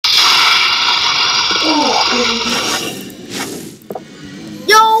Yo,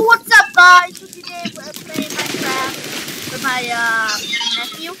 what's up, guys? So today we're playing Minecraft with my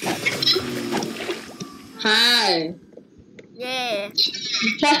nephew. Hi. Yeah,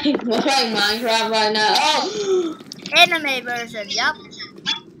 We're playing Minecraft right now. Oh! anime version. Yup.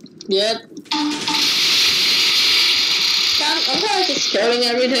 Yep. I'm kind of just coding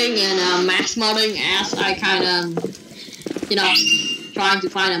everything and max modding as I kind of, trying to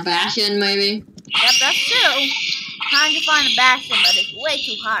find a bastion maybe. Yep, that's true. Trying to find a bastion, but it's way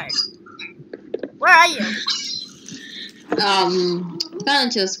too hard. Where are you? Kind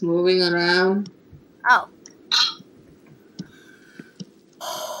of just moving around. Oh.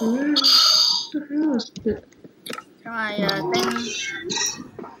 Where the hell is it? My thing.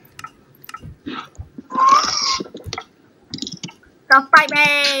 Come fight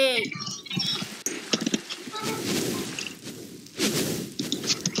me!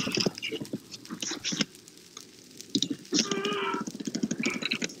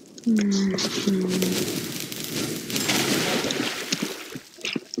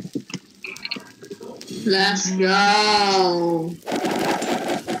 Let's go.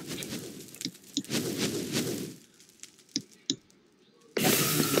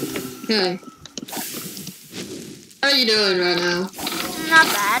 Okay. How are you doing right now? Not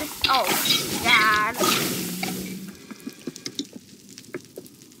bad. Oh, God.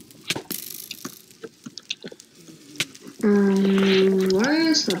 Where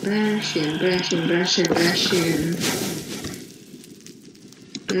is the bastion?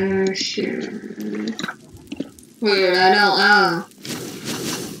 Bastion. Weird, I don't know.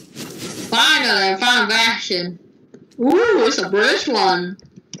 Finally, I found a bastion. Ooh, it's a British one.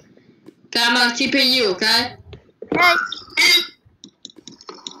 Okay, I'm gonna TP you, okay? Hey.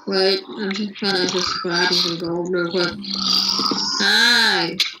 Wait, I'm just gonna grab some gold real quick.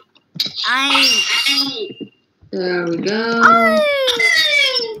 Hi. There we go.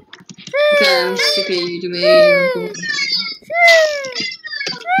 Okay, I'm just TP you to me.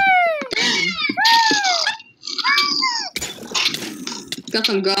 Got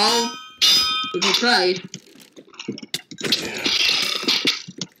some gold. We can trade.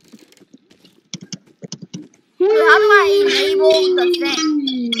 So how do I enable the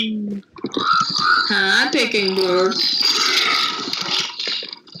thing? Hi, picking bird.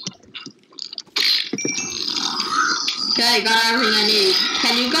 Okay, got everything I need.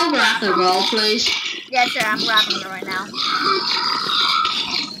 Can you go grab the gold, please? Yeah, sure, I'm grabbing it right now.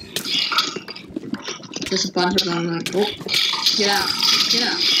 There's a bunch of them, like, oh, get out.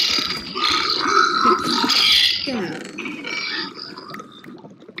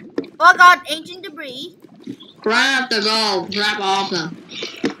 Oh, I got ancient debris. Grab the gold, grab all of them.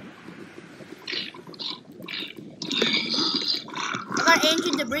 I got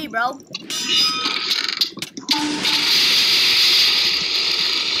ancient debris, bro.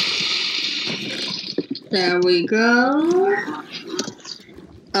 There we go.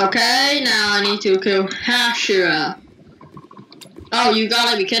 Okay, now I need to kill Hashira. Oh, you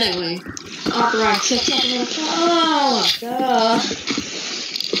gotta be kidding me. Alright, oh my god.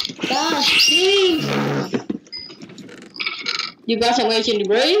 Gosh, jeez. You got some ancient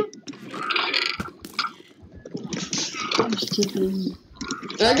debris?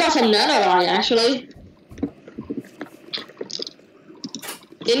 I got some netherite actually.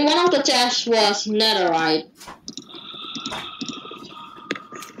 In one of the chests was netherite.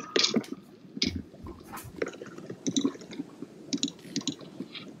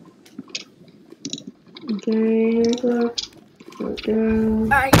 Okay, go.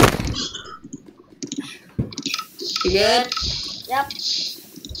 Alright. You good? Yep.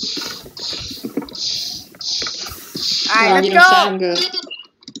 Oh, Alright, you let's don't go. sound good.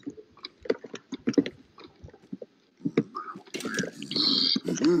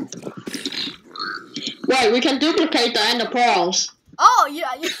 Wait, we can duplicate the ender pearls. Oh,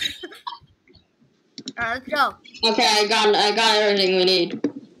 yeah. Alright, let's go. Okay, I got everything we need.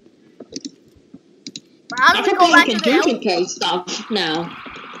 But how do we go back to the duplicate stuff now.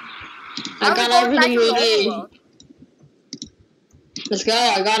 I got everything we need. Let's go,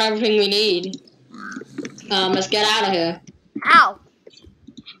 I got everything we need. Let's get out of here. How?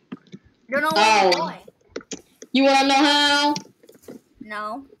 Don't know where we're going. You wanna know how?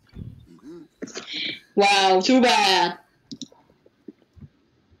 No. Wow, too bad.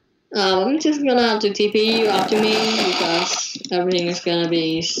 I'm just gonna have to TP you up to me because everything is gonna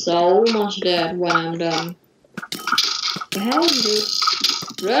be so much dead when I'm done. The hell is this?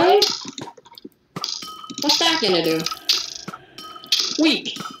 Really? What's that gonna do?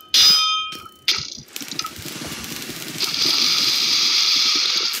 Weak.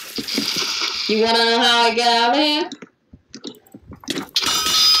 You wanna know how I get out of here?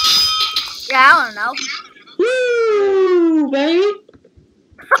 Yeah, I don't know. Woo, baby.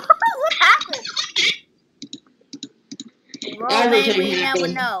 What happened? Bro, maybe Everything we never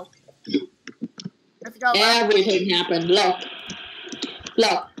happened. know. Let's go, bro. Everything happened. Look.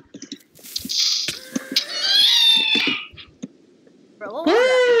 Look. Bro, what was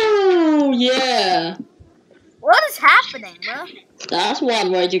that? Woo, yeah. What is happening, bro? That's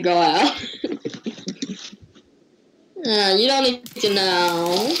one way to go out. You don't need to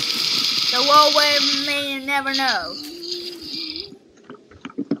know. The world where may never know.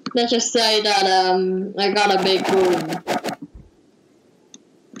 Let's just say that I got a big room.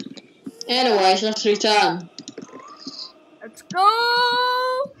 Anyways, let's return. Let's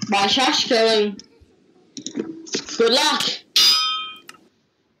go. By trash killing. Good luck.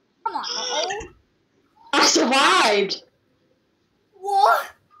 Come on, bro. I survived.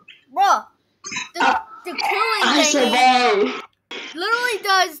 What? Bro, the killing I thing survived. literally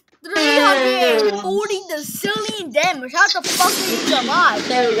does 340 zillion damage. How the fuck did you survive?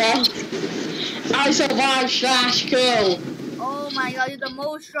 There we go. I survived trash kill. Oh my god, you're the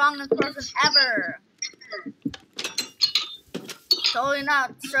most strongest person ever. Totally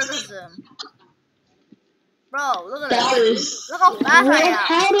not sarcasm. Bro, look at That this. is. Look how fast I am.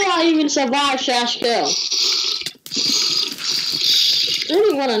 How did I even survive trash kill? I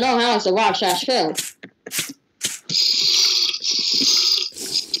really want to know how I survived trash kill.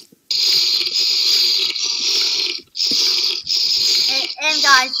 And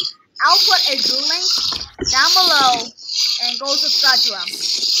guys, I'll put a link down below and go subscribe to him.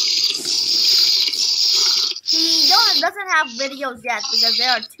 He doesn't have videos yet because there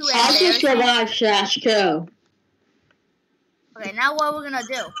are too I just embarrassing. survived trash kill. Okay, now what we're gonna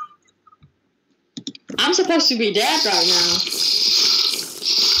do? I'm supposed to be dead right now.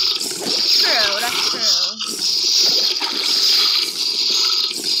 True, that's true.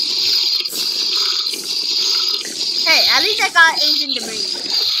 Hey, at least I got ancient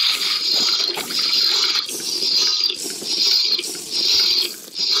debris.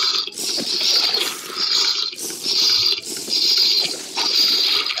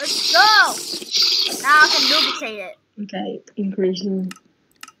 Let's go! Now I can duplicate it. Okay, increasing.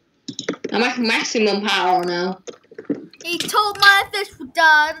 I'm at maximum power now. He told my fish would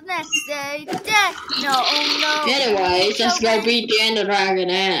die the next day. No, oh no. Anyways, let's go beat the Ender Dragon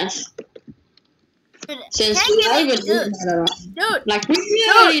ass. Dude, Since can't we give me- always dude, like we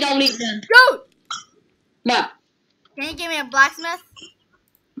really don't need them. dude! What? Can you give me a blacksmith?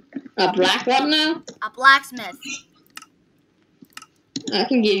 A black one now? A blacksmith. I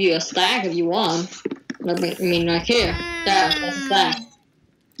can give you a stack if you want. I mean, right here. That's a stack.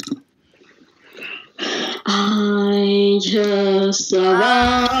 I just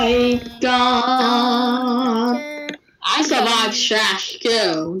survived, God. I survived trash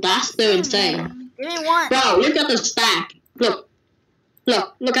kill. That's the insane. Give me one. Bro, look at the stack. Look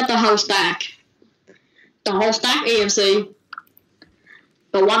at the whole stack. The whole stack EMC.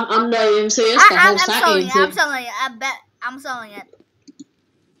 The one under EMC is the whole stack selling EMC. I'm selling it. I bet I'm selling it.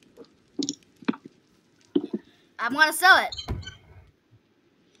 I'm gonna sell it.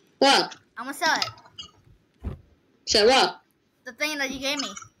 What? I'm gonna sell it. Say what? The thing that you gave me.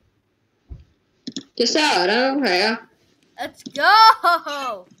 Just sell it, I don't care. Let's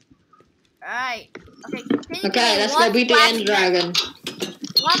go! Alright. Okay, Okay, let's go beat the Ender Dragon.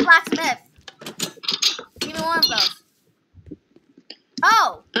 One blacksmith. Give me one of those.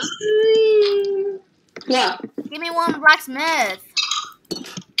 Oh! What? Give me one blacksmith.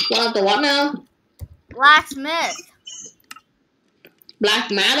 Want the what now? Blacksmith.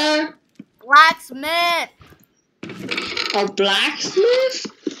 Black matter? Blacksmith. A blacksmith?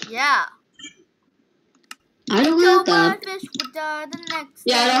 Yeah. I don't have that. Fish would die the next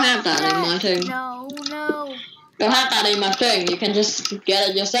Yeah, I don't day. have that in my thing. No. Don't have that in my thing. You can just get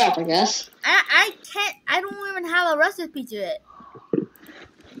it yourself, I guess. I can't. I don't even have a recipe to it.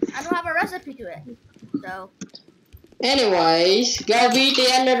 I don't have a recipe to it. So. Anyways, go beat the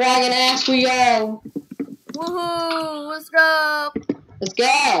Ender Dragon ass we go. Woohoo! Let's go. Let's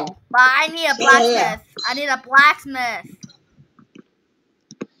go. But I need a blacksmith. I need a blacksmith.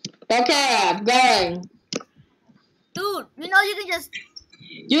 Okay, I'm going. Dude, you know you can just.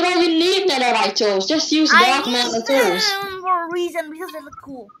 You don't even need netherite tools. Just use black metal need tools. them for a reason because they look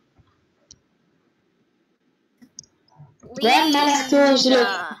cool. Black metal tools look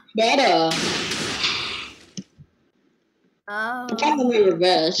better. Oh. I'm trying to make a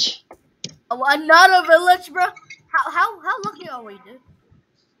village. Oh, another village, bro. How lucky are we, dude?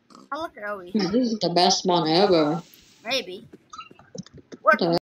 How lucky are we? This is the best one ever. Maybe. What the